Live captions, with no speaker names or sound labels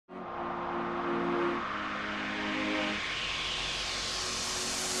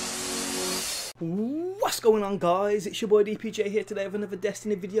What's going on, guys? It's your boy DPJ here today with another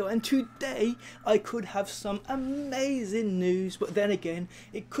Destiny video, and today I could have some amazing news, but then again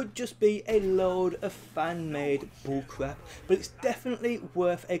it could just be a load of fan-made bullcrap, but it's definitely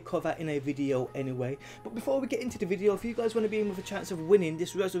worth a cover in a video anyway. But before we get into the video, if you guys want to be in with a chance of winning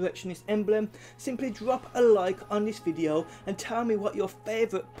this Resurrectionist emblem, simply drop a like on this video and tell me what your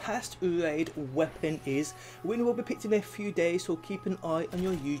favourite past raid weapon is. Winner will be picked in a few days, so keep an eye on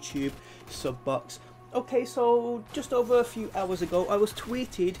your YouTube sub box. Okay, so just over a few hours ago I was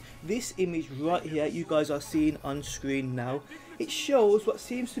tweeted this image right here you guys are seeing on screen now. It shows what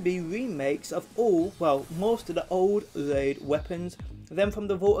seems to be remakes of most of the old raid weapons, then from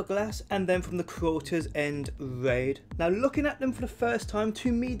the v.o.g and then from the Crotas end raid. Now looking at them for the first time,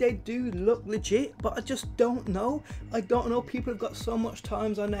 to me they do look legit, but I just don't know. I don't know, people have got so much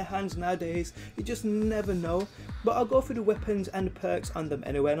times on their hands nowadays, you just never know. But I'll go through the weapons and the perks on them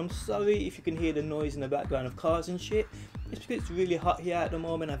anyway, and I'm sorry if you can hear the noise in the background of cars and shit. It's because it's really hot here at the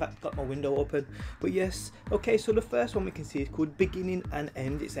moment. I've got my window open. But yes, okay, so the first one we can see is called Beginning and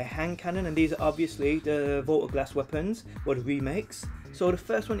End. It's a hand cannon, and these are obviously the v.o.g weapons, or the remakes. So the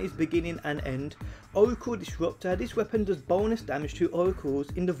first one is Beginning and End. Oracle Disruptor. This weapon does bonus damage to oracles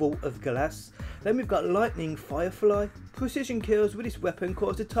in the Vault of Glass. Then we've got Lightning Firefly. Precision kills with this weapon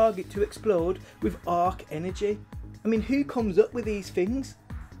cause the target to explode with arc energy. I mean, who comes up with these things?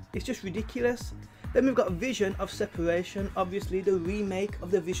 It's just ridiculous. Then we've got Vision of Separation, obviously the remake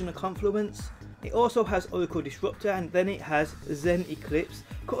of the Vision of Confluence. It also has Oracle Disruptor, and then it has Zen Eclipse.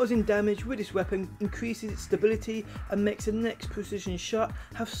 Causing damage with this weapon increases its stability and makes the next precision shot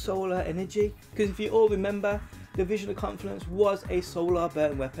have solar energy. Because if you all remember, the Vision of Confluence was a solar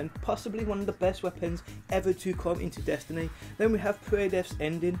burn weapon, possibly one of the best weapons ever to come into Destiny. Then we have Pradeph's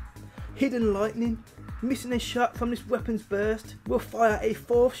Ending. Hidden Lightning. Missing a shot from this weapon's burst will fire a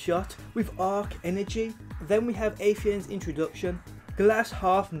fourth shot with arc energy. Then we have Atheon's Introduction. Glass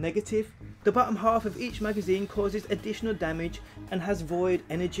half negative. The bottom half of each magazine causes additional damage and has void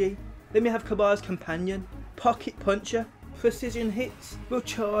energy. Then we have Kabar's Companion. Pocket Puncher. Precision hits will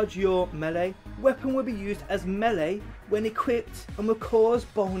charge your melee. Weapon will be used as melee when equipped and will cause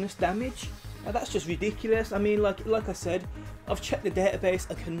bonus damage. Now that's just ridiculous. I mean, like I said, I've checked the database,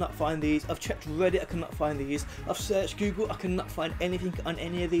 I cannot find these. I've checked Reddit, I cannot find these. I've searched Google, I cannot find anything on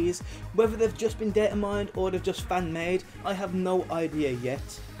any of these. Whether they've just been data mined or they've just fan made, I have no idea yet.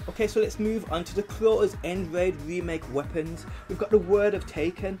 Okay, so let's move on to the Crotas End Raid remake weapons. We've got the Word of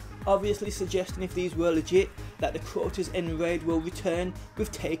Taken, obviously suggesting if these were legit that the Crotas End Raid will return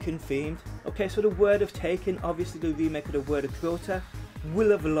with Taken themed. Okay, so the Word of Taken, obviously the remake of the Word of Crota.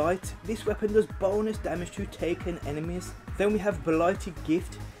 Will of Light. This weapon does bonus damage to Taken enemies. Then we have Blighted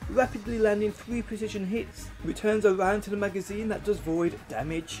Gift. Rapidly landing 3 precision hits. Returns around to the magazine that does void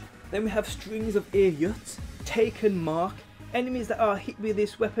damage. Then we have Strings of Ear-Yuts. Taken Mark. Enemies that are hit with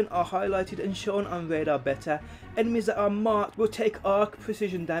this weapon are highlighted and shown on radar better. Enemies that are marked will take arc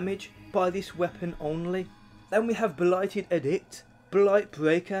precision damage by this weapon only. Then we have Blighted Edict. Blight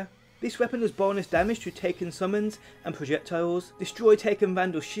Breaker. This weapon does bonus damage to Taken summons and projectiles, destroy Taken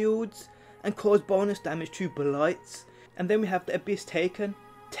Vandal shields, and cause bonus damage to Blights. And then we have the Abyss Taken,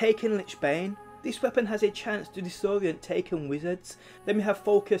 Taken Lich Bane. This weapon has a chance to disorient Taken wizards. Then we have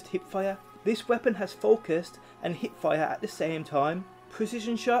Focused Hipfire. This weapon has focused and hipfire at the same time.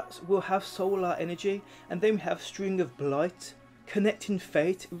 Precision shots will have solar energy. And then we have String of Blight. Connecting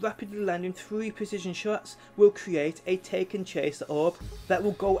Fate. Rapidly landing 3 precision shots will create a Taken Chaser Orb that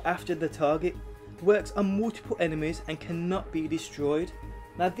will go after the target. Works on multiple enemies and cannot be destroyed.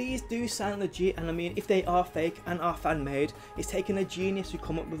 Now these do sound legit, and I mean, if they are fake and are fan made, it's taken a genius to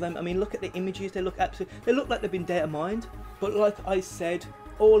come up with them. I mean, look at the images, they look like they've been data mined. But like I said,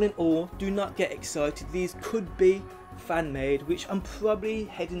 all in all, do not get excited. These could be fan made, which I'm probably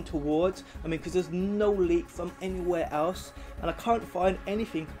heading towards. I mean, because there's no leak from anywhere else, and I can't find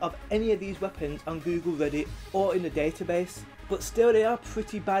anything of any of these weapons on Google, Reddit, or in the database. But still, they are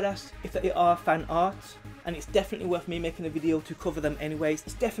pretty badass if they are fan art, and it's definitely worth me making a video to cover them anyways.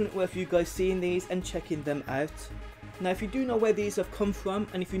 It's definitely worth you guys seeing these and checking them out. Now if you do know where these have come from,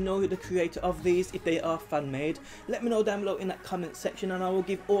 and if you know the creator of these, if they are fan made, let me know down below in that comment section, and I will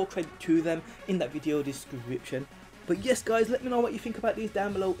give all credit to them in that video description. But yes guys, let me know what you think about these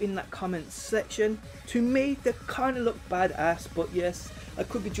down below in that comment section. To me, they kind of look badass, but yes, I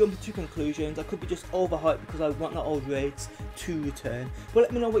could be jumping to conclusions, I could be just overhyped because I want the old raids to return. But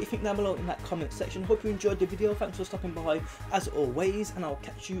let me know what you think down below in that comment section. Hope you enjoyed the video, thanks for stopping by as always, and I'll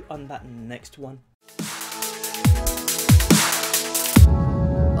catch you on that next one.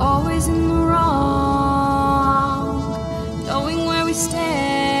 Always in the wrong, knowing where we stand.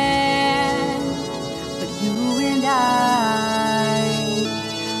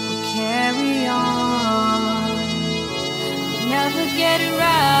 get it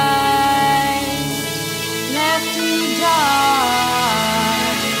right.